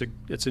 It's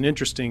an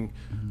interesting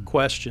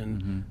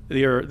question.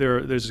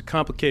 There's a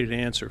complicated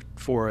answer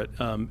for it.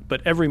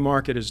 But every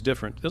market is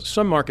different.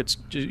 Some markets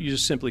you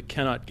just simply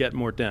cannot get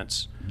more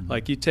dense.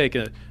 Like you take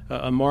a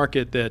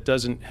market that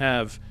doesn't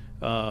have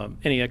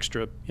any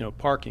extra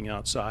parking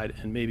outside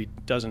and maybe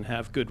doesn't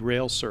have good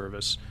rail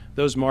service.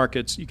 Those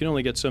markets, you can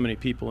only get so many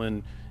people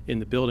in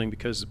the building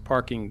because the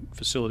parking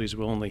facilities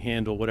will only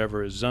handle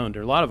whatever is zoned.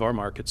 A lot of our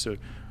markets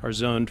are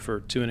zoned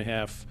for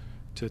 2.5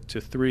 to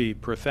 3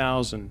 per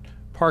 1,000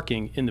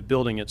 parking in the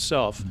building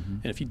itself.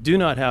 And if you do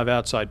not have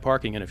outside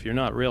parking and if you're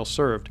not rail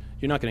served,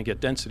 you're not going to get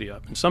density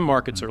up. And some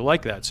markets are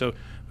like that. So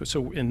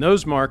in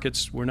those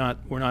markets, we're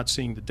not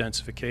seeing the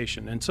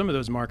densification. And some of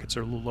those markets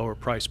are a little lower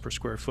price per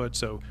square foot.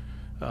 So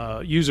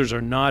users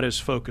are not as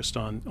focused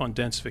on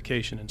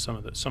densification in some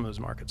of those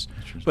markets.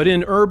 But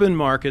in urban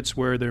markets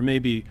where there may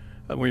be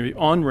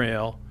on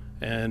rail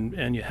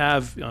and you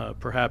have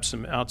perhaps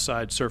some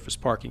outside surface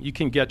parking, you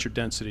can get your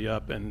density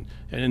up, and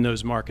in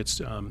those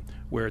markets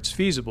where it's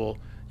feasible,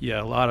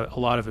 yeah, a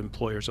lot of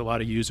employers, a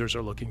lot of users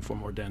are looking for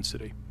more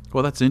density.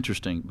 Well, that's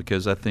interesting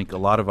because I think a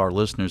lot of our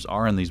listeners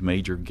are in these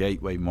major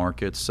gateway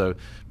markets, so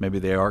maybe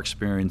they are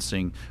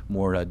experiencing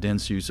more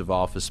dense use of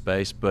office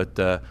space. But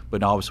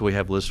obviously we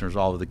have listeners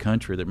all over the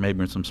country that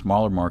maybe in some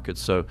smaller markets.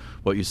 So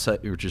what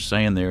you're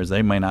saying there is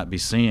they may not be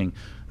seeing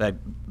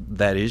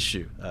that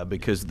issue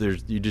because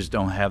you just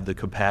don't have the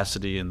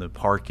capacity and the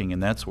parking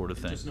and that sort of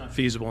thing. It's not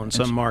feasible in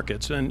some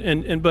markets,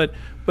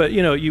 but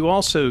you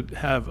also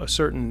have a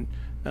certain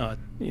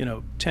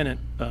tenant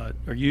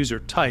or user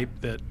type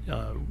that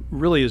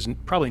really is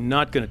probably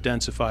not going to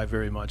densify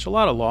very much. A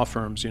lot of law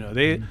firms,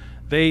 they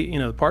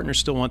the partners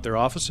still want their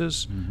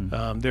offices.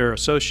 Their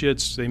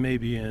associates, they may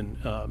be in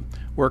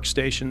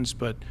workstations,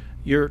 but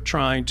you're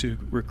trying to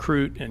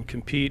recruit and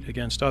compete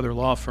against other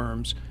law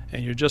firms,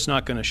 and you're just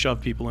not going to shove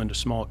people into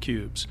small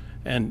cubes.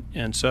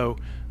 And so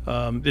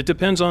it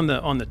depends on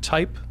the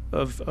type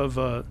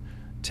of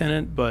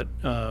tenant, but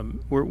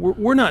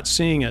we're not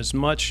seeing as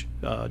much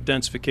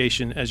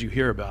densification as you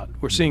hear about.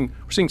 We're seeing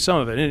some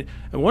of it,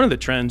 and one of the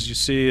trends you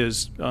see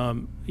is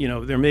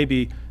there may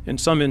be in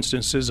some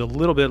instances a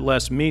little bit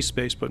less me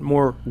space, but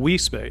more we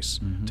space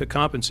to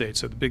compensate.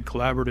 So the big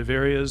collaborative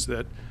areas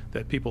that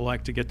people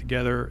like to get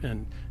together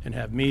and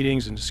have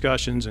meetings and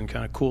discussions and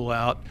kind of cool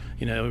out.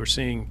 We're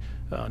seeing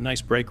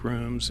nice break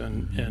rooms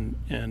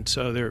and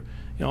so there.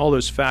 All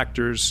those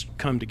factors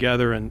come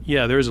together, and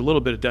yeah, there's a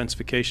little bit of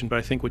densification, but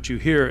I think what you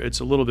hear, it's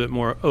a little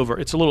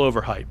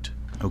overhyped.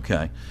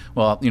 Okay.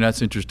 Well,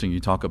 that's interesting. You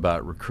talk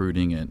about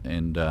recruiting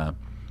and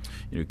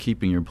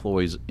keeping your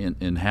employees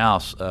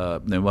in-house.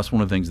 That's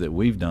one of the things that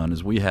we've done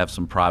is we have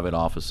some private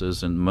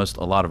offices, and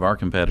a lot of our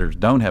competitors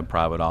don't have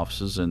private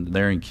offices, and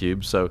they're in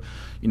cubes. So,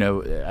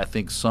 I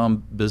think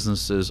some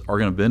businesses are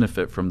going to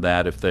benefit from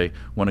that if they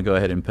want to go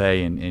ahead and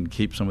pay and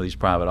keep some of these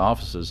private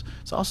offices.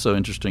 It's also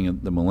interesting,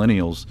 the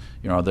millennials,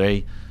 are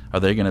they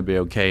going to be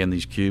okay in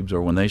these cubes,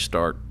 or when they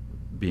start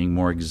being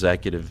more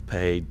executive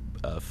paid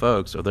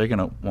folks, are they going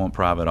to want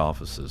private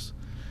offices?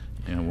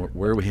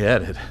 Where are we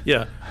headed?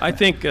 Yeah, I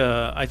think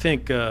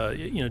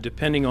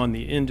depending on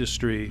the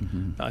industry,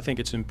 I think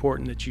it's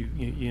important that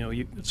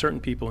you certain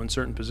people in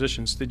certain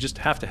positions, they just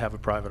have to have a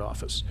private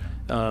office.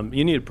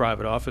 You need a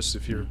private office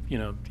if you've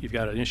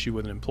got an issue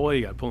with an employee,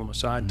 you got to pull them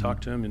aside and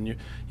talk to them, and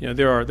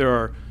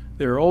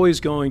there's always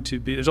going to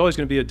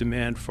be a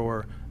demand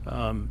for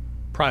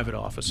private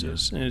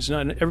offices, and it's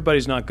not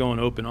everybody's not going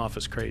open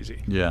office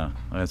crazy. Yeah,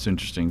 that's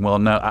interesting. Well,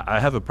 no, I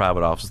have a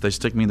private office. They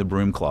stick me in the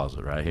broom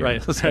closet right here.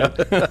 Right.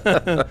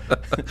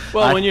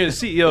 Well, when you're the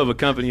CEO of a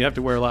company, you have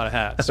to wear a lot of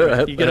hats.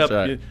 Right? You get up,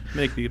 right.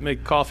 You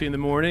make coffee in the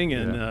morning,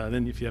 and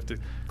then if you have to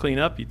clean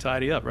up, you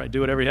tidy up. Right, do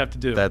whatever you have to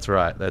do. That's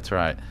right.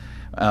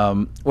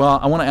 Well,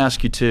 I want to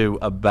ask you too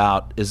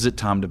about: is it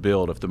time to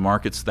build? If the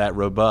market's that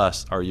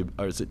robust,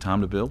 is it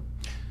time to build?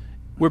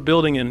 We're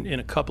building in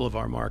a couple of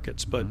our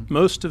markets, but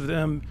most of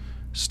them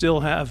still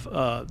have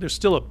there's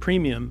still a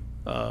premium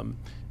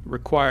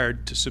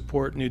required to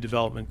support new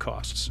development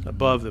costs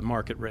above the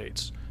market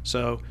rates.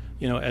 So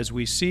as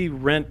we see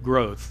rent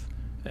growth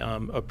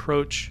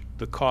approach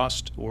the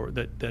cost, or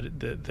that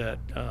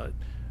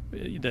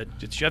you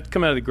have to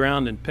come out of the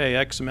ground and pay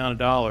X amount of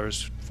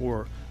dollars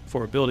for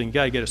a building, you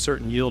got to get a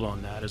certain yield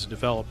on that as a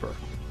developer,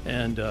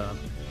 and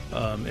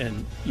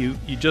you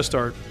just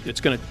are.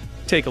 It's going to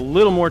take a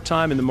little more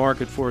time in the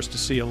market for us to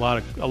see a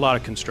lot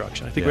of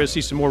construction. I think we're going to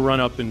see some more run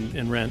up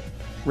in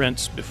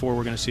rents before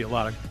we're going to see a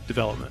lot of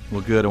development.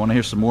 Well, good. I want to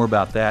hear some more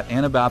about that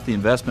and about the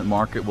investment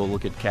market. We'll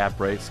look at cap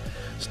rates.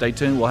 Stay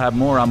tuned. We'll have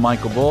more. I'm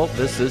Michael Bull.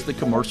 This is the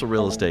Commercial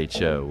Real Estate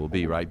Show. We'll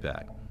be right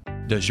back.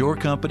 Does your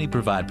company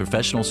provide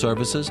professional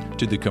services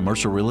to the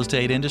commercial real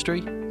estate industry?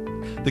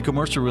 The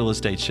Commercial Real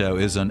Estate Show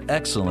is an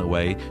excellent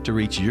way to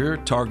reach your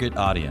target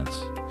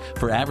audience.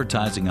 For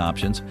advertising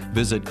options,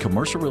 visit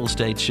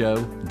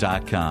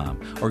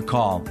commercialrealestateshow.com or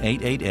call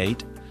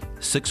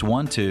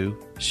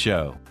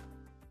 888-612-SHOW.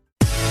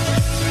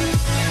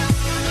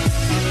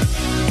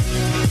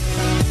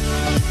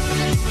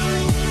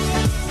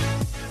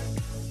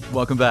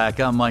 Welcome back.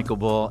 I'm Michael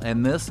Bull,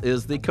 and this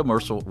is the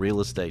Commercial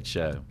Real Estate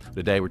Show.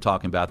 Today we're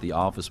talking about the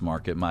office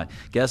market. My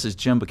guest is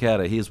Jim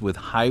Bacchetta. He is with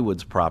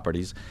Highwoods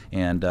Properties,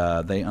 and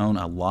they own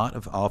a lot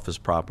of office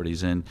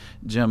properties. And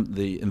Jim,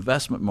 the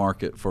investment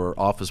market for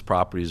office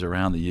properties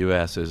around the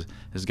U.S. has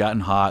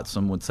gotten hot.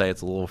 Some would say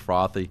it's a little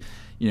frothy.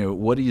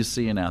 What are you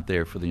seeing out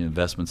there for the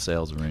investment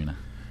sales arena?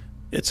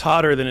 It's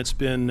hotter than it's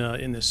been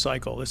in this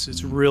cycle.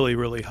 It's really,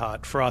 really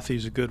hot. Frothy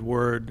is a good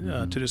word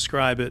to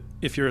describe it.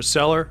 If you're a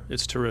seller,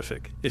 it's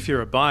terrific. If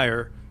you're a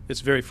buyer, it's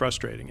very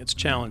frustrating. It's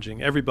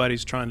challenging.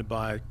 Everybody's trying to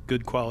buy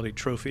good quality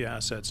trophy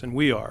assets, and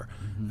we are.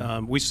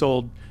 We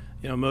sold,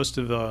 most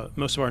of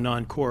our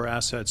non-core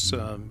assets,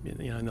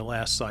 in the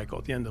last cycle,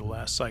 at the end of the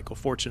last cycle.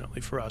 Fortunately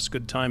for us,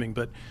 good timing.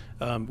 But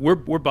we're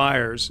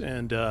buyers,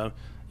 and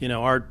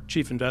our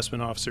chief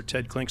investment officer,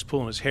 Ted Klink's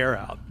pulling his hair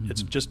out.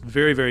 It's just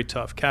very, very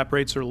tough. Cap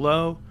rates are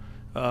low.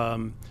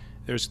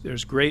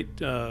 There's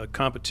great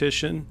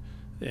competition,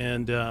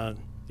 and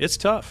it's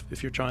tough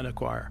if you're trying to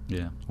acquire.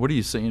 Yeah. What are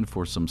you seeing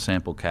for some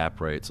sample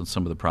cap rates on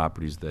some of the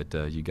properties that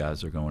you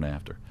guys are going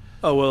after?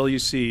 Oh, well, you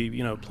see,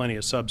 plenty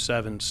of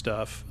sub-7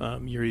 stuff.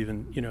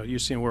 You're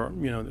seeing where,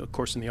 of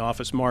course, in the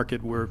office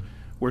market, we're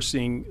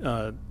seeing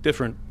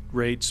different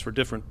rates for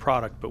different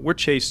product, but we're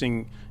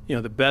chasing,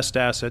 the best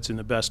assets in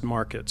the best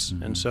markets,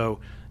 and so,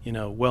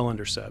 well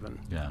under 7.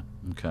 Yeah.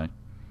 Okay.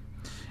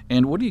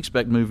 And what do you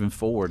expect moving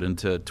forward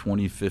into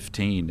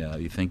 2015?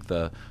 You think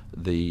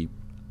the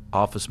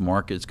office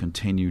markets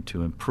continue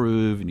to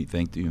improve, and you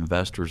think the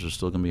investors are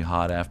still going to be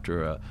hot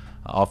after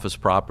office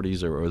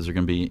properties, or is there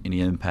going to be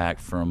any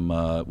impact from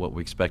what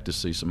we expect to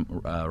see some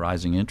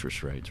rising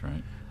interest rates,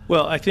 right?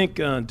 Well, I think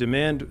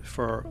demand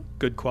for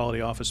good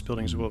quality office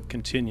buildings will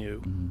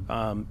continue.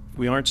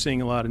 We aren't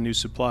seeing a lot of new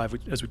supply,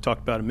 as we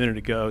talked about a minute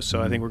ago,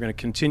 so I think we're going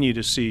to continue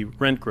to see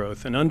rent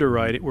growth, and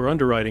we're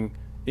underwriting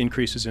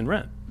increases in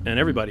rent, and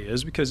everybody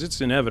is, because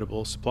it's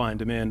inevitable. Supply and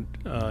demand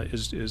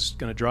is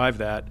going to drive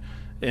that,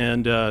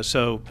 and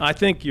so I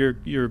think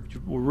we're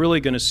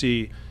really going to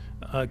see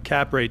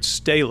cap rates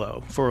stay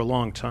low for a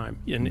long time,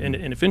 and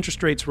if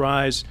interest rates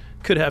rise,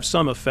 could have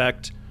some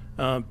effect.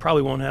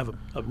 Probably won't have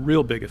a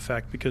real big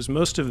effect, because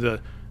most of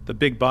the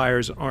big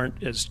buyers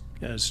aren't as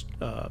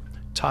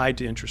tied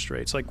to interest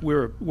rates. Like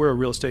we're a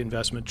real estate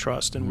investment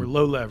trust, and we're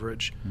low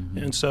leverage,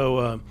 and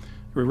so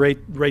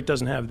rate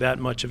doesn't have that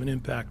much of an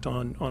impact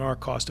on our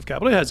cost of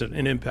capital. It has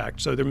an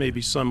impact, so there may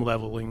be some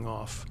leveling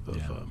off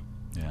of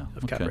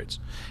cap rates.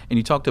 And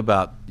you talked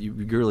about you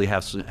really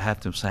have to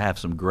have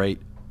some great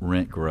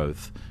rent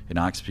growth and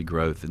occupancy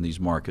growth in these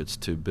markets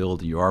to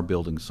build. You are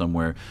building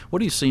somewhere.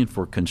 What are you seeing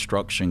for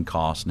construction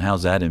costs, and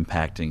how's that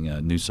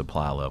impacting new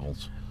supply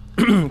levels?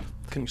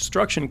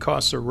 Construction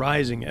costs are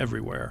rising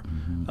everywhere.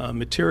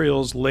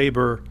 Materials,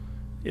 labor,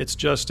 it's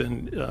just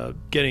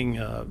getting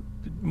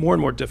more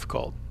and more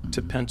difficult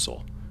to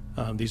pencil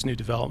these new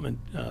development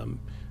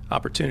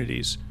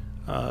opportunities.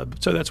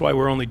 So that's why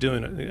we're only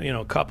doing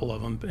a couple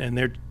of them, and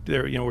we're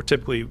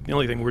typically, the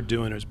only thing we're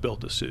doing is build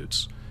to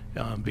suits,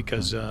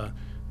 because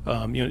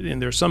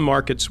and there are some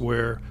markets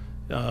where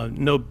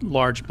no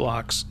large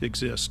blocks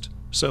exist.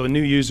 So a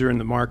new user in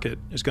the market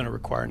is going to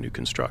require new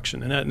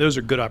construction, and those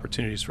are good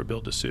opportunities for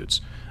build to suits.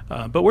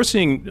 But we're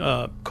seeing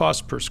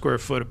cost per square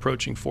foot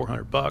approaching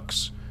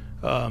 $400.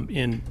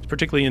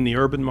 Particularly in the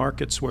urban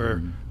markets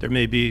where there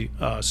may be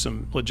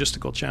some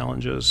logistical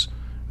challenges.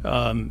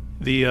 In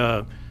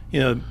the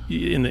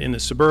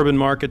suburban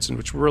markets, in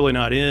which we're really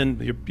not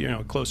in,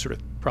 you're closer to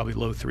probably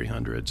low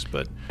 300s.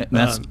 But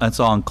that's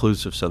all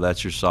inclusive. So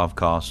that's your soft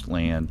cost,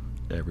 land,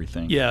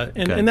 everything. Yeah,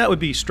 and that would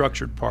be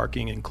structured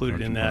parking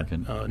included in that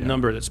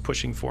number that's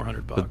pushing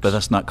 $400. But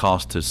that's not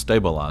cost to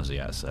stabilize the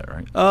asset,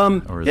 right?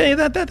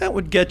 That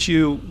would get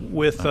you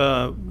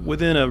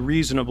within a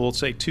reasonable,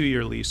 say,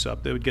 2-year lease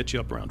up. That would get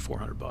you up around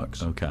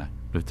 $400. Okay,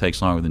 but if it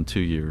takes longer than 2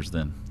 years,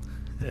 then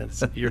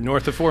you're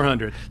north of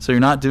 400. So you're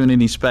not doing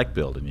any spec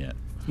building yet.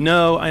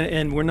 No,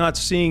 and we're not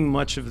seeing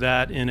much of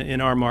that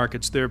in our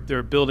markets.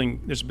 There's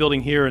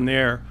building here and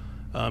there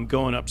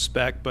going up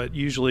spec, but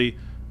usually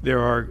there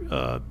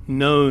are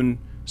known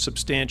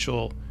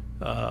substantial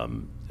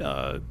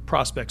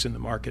prospects in the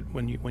market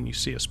when you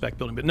see a spec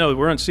building. But no,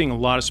 we're not seeing a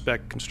lot of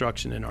spec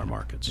construction in our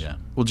markets. Yeah.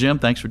 Well, Jim,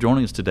 thanks for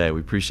joining us today. We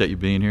appreciate you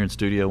being here in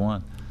Studio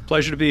One.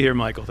 Pleasure to be here,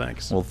 Michael.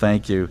 Thanks. Well,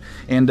 thank you.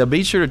 And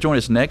be sure to join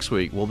us next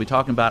week. We'll be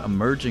talking about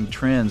Emerging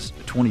Trends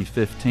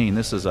 2015.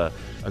 This is a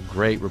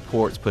great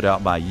report. It's put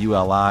out by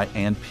ULI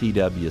and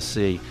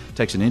PwC. It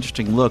takes an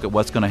interesting look at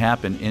what's going to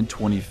happen in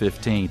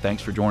 2015.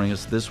 Thanks for joining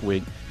us this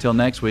week. Till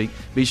next week,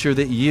 be sure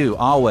that you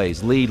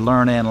always lead,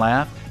 learn, and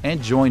laugh,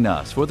 and join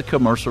us for the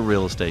Commercial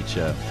Real Estate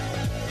Show.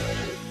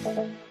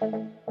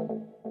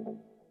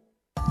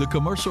 The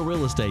Commercial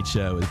Real Estate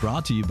Show is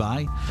brought to you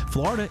by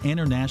Florida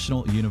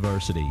International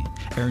University.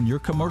 Earn your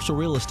commercial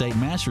real estate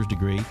master's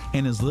degree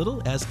in as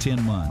little as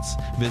 10 months.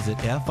 Visit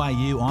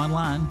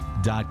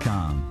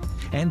FIUonline.com.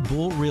 And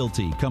Bull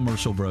Realty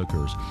Commercial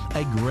Brokers,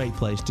 a great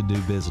place to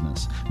do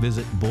business.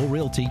 Visit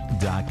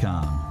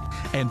bullrealty.com.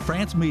 And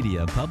France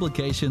Media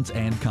Publications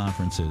and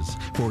Conferences.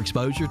 For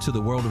exposure to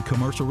the world of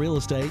commercial real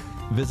estate,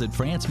 visit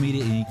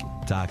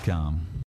francemediainc.com.